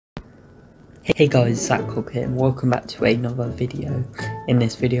Hey guys, Zackcog here and welcome back to another video. In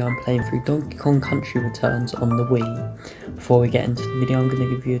this video I'm playing through Donkey Kong Country Returns on the Wii. Before we get into the video I'm going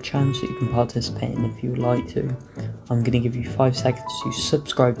to give you a chance so you can participate in if you would like to. I'm going to give you 5 seconds to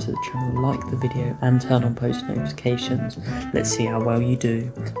subscribe to the channel, like the video and turn on post notifications. Let's see how well you do.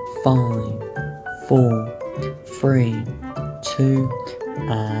 5, 4, 3, 2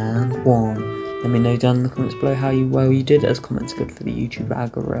 and 1. Let me know down in the comments below how well you did, as comments are good for the YouTube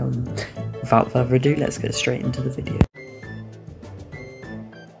algorithm. Without further ado, let's get straight into the video.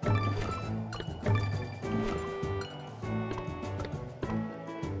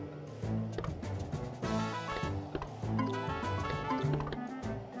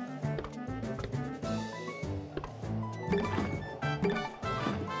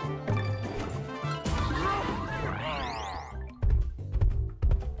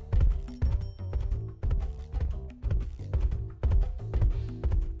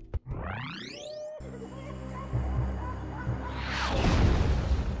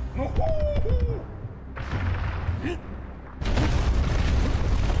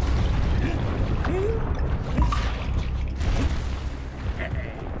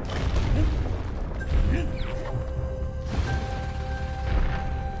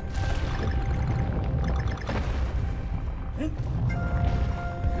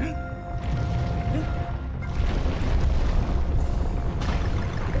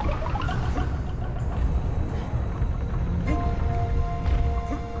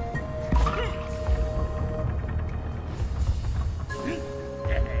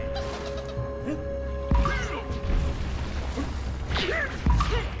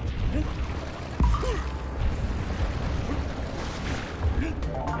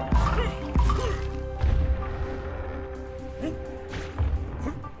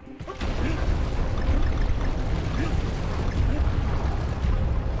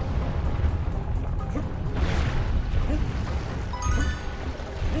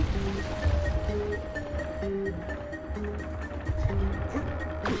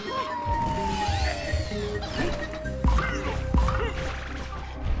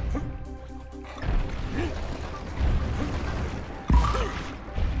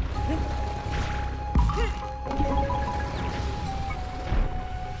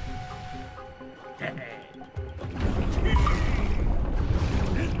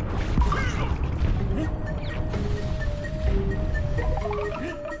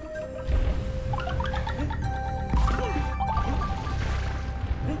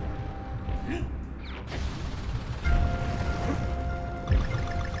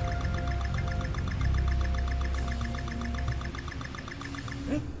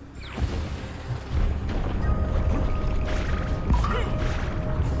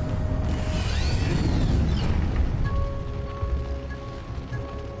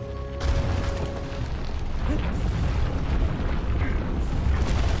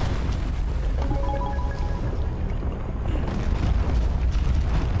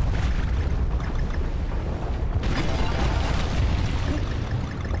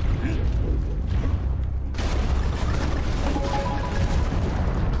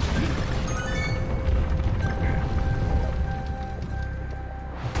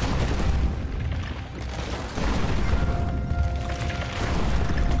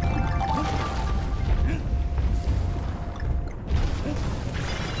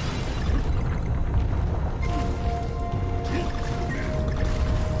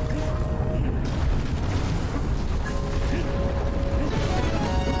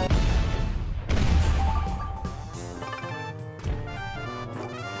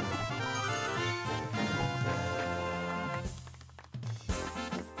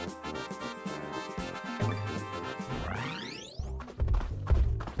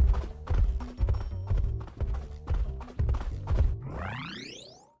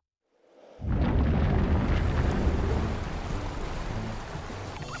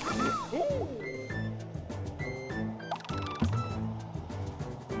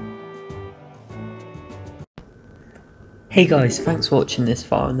 Hey guys, thanks for watching this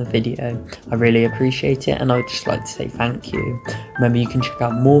far in the video. I really appreciate it and I would just like to say thank you. Remember you can check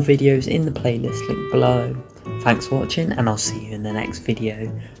out more videos in the playlist link below. Thanks for watching and I'll see you in the next video.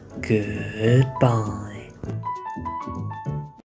 Goodbye.